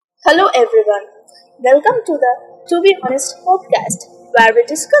Hello everyone. Welcome to the To Be Honest podcast where we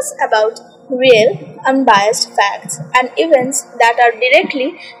discuss about real, unbiased facts and events that are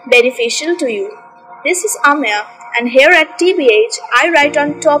directly beneficial to you. This is Amya and here at TBH I write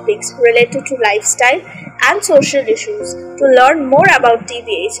on topics related to lifestyle and social issues. To learn more about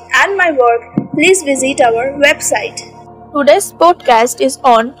TBH and my work, please visit our website. Today's podcast is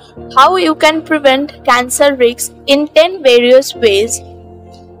on how you can prevent cancer risks in 10 various ways.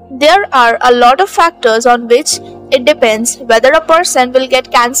 There are a lot of factors on which it depends whether a person will get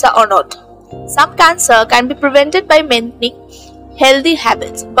cancer or not. Some cancer can be prevented by maintaining healthy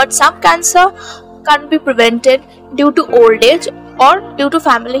habits, but some cancer can be prevented due to old age or due to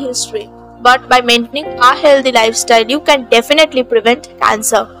family history. But by maintaining a healthy lifestyle, you can definitely prevent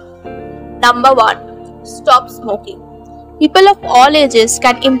cancer. Number 1. Stop smoking. People of all ages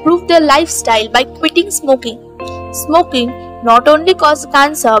can improve their lifestyle by quitting smoking. Smoking not only causes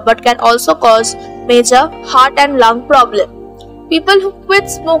cancer but can also cause major heart and lung problems. People who quit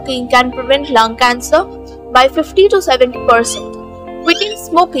smoking can prevent lung cancer by 50 to 70%. Quitting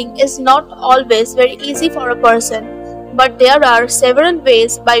smoking is not always very easy for a person, but there are several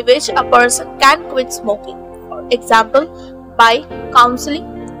ways by which a person can quit smoking. For example, by counseling,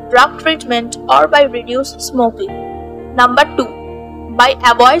 drug treatment, or by reduced smoking. Number 2. By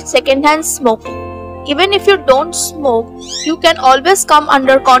avoid secondhand smoking. Even if you don't smoke, you can always come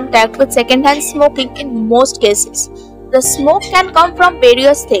under contact with secondhand smoking in most cases. The smoke can come from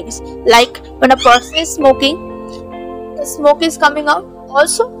various things, like when a person is smoking, the smoke is coming out,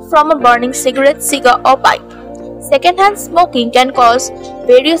 also from a burning cigarette, cigar, or pipe. Secondhand smoking can cause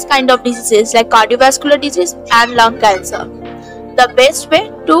various kinds of diseases like cardiovascular disease and lung cancer. The best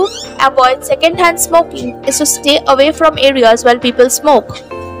way to avoid secondhand smoking is to stay away from areas where people smoke.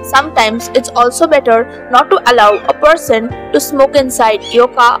 Sometimes it's also better not to allow a person to smoke inside your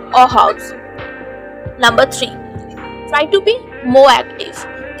car or house. Number 3. Try to be more active.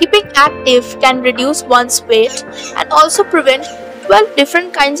 Keeping active can reduce one's weight and also prevent 12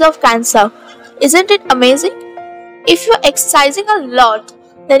 different kinds of cancer. Isn't it amazing? If you're exercising a lot,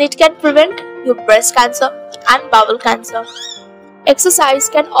 then it can prevent your breast cancer and bowel cancer. Exercise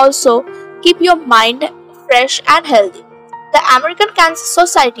can also keep your mind fresh and healthy. The American Cancer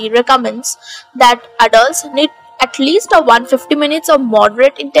Society recommends that adults need at least a 150 minutes of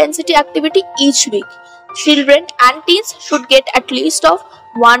moderate intensity activity each week. Children and teens should get at least of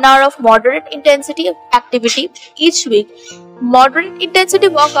 1 hour of moderate intensity activity each week. Moderate intensity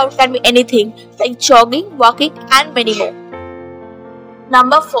workout can be anything like jogging, walking, and many more.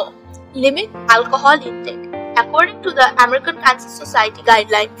 Number 4. Limit alcohol intake. According to the American Cancer Society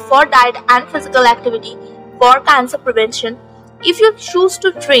guideline for diet and physical activity for cancer prevention, if you choose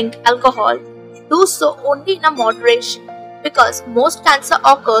to drink alcohol, do so only in a moderation because most cancer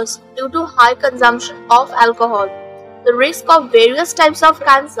occurs due to high consumption of alcohol. The risk of various types of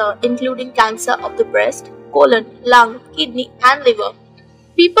cancer, including cancer of the breast, colon, lung, kidney, and liver.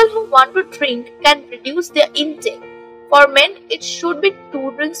 People who want to drink can reduce their intake. For men, it should be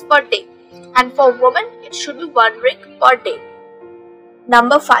 2 drinks per day, and for women, it should be 1 drink per day.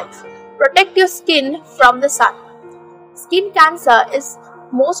 Number 5. Protect your skin from the sun. Skin cancer is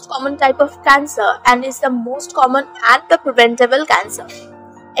most common type of cancer and is the most common and the preventable cancer.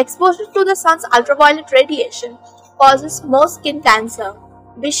 Exposure to the sun's ultraviolet radiation causes more skin cancer.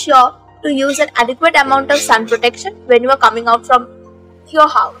 Be sure to use an adequate amount of sun protection when you are coming out from your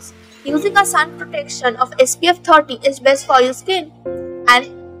house. Using a sun protection of SPF 30 is best for your skin,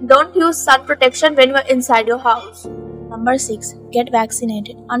 and don't use sun protection when you are inside your house. Number 6. Get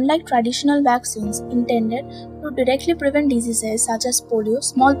vaccinated. Unlike traditional vaccines intended to directly prevent diseases such as polio,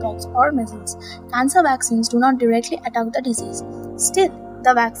 smallpox, or measles, cancer vaccines do not directly attack the disease. Still,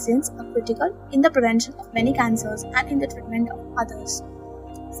 the vaccines are critical in the prevention of many cancers and in the treatment of others.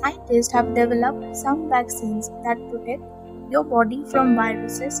 Scientists have developed some vaccines that protect your body from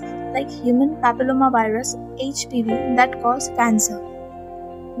viruses like human papillomavirus (HPV) that cause cancer.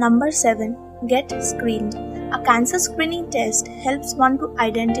 Number 7. Get screened. A cancer screening test helps one to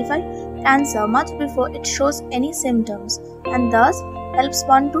identify cancer much before it shows any symptoms and thus helps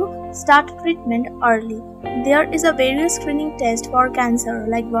one to start treatment early. There is a various screening test for cancer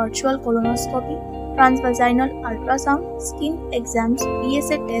like virtual colonoscopy, transvaginal ultrasound, skin exams,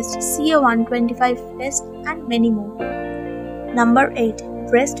 PSA test, CA125 test, and many more. Number 8.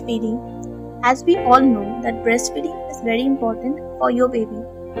 Breastfeeding. As we all know that breastfeeding is very important for your baby.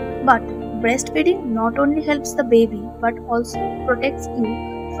 But breastfeeding not only helps the baby but also protects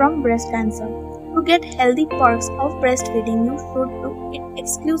you from breast cancer. To To get healthy perks of breastfeeding, you should do it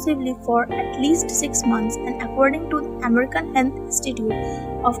exclusively for at least 6 months and according to the American Health Institute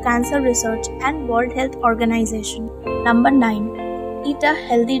of Cancer Research and World Health Organization. Number 9. Eat a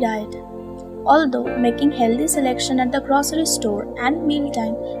healthy diet. Although making healthy selection at the grocery store and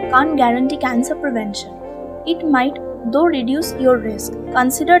mealtime can't guarantee cancer prevention, it might though reduce your risk.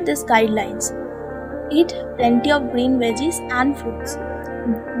 Consider these guidelines. Eat plenty of green veggies and fruits.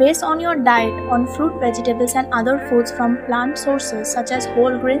 Base on your diet on fruit, vegetables, and other foods from plant sources such as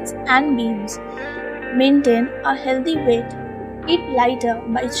whole grains and beans. Maintain a healthy weight. Eat lighter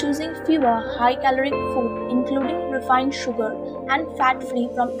by choosing fewer high-caloric food, including refined sugar and fat-free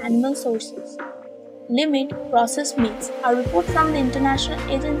from animal sources. Limit processed meats. A report from the International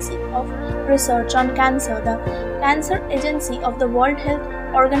Agency of Research on Cancer, the Cancer Agency of the World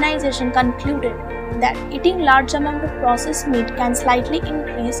Health Organization, concluded that eating large amount of processed meat can slightly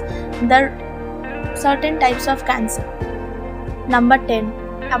increase the certain types of cancer. Number 10.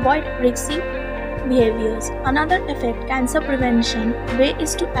 Avoid risky behaviors. Another effect cancer prevention way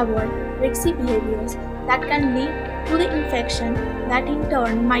is to avoid risky behaviors that can lead to the infection that in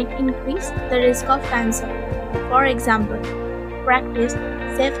turn might increase the risk of cancer. For example, practice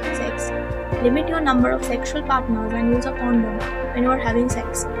safe sex. Limit your number of sexual partners and use a condom when you are having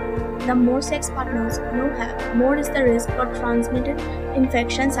sex. The more sex partners you have, more is the risk for transmitted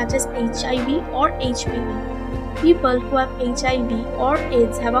infections such as HIV or HPV. People who have HIV or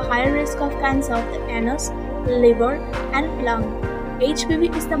AIDS have a higher risk of cancer of the anus, liver, and lung.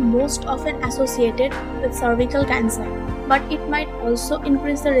 HPV is the most often associated with cervical cancer, but it might also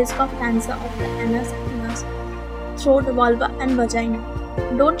increase the risk of cancer of the anus, throat, vulva, and vagina.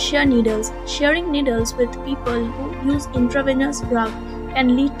 Don't share needles. Sharing needles with people who use intravenous drugs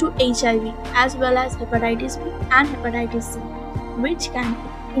can lead to HIV as well as hepatitis B and hepatitis C, which can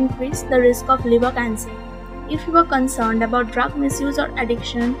increase the risk of liver cancer. If you are concerned about drug misuse or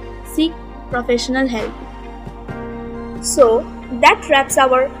addiction, seek professional help. So, that wraps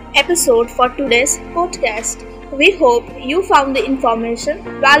our episode for today's podcast. We hope you found the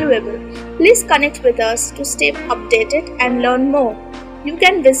information valuable. Please connect with us to stay updated and learn more. You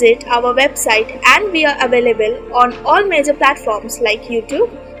can visit our website and we are available on all major platforms like YouTube,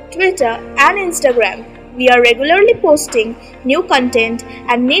 Twitter, and Instagram. We are regularly posting new content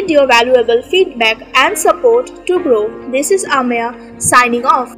and need your valuable feedback and support to grow. This is Amaya signing off.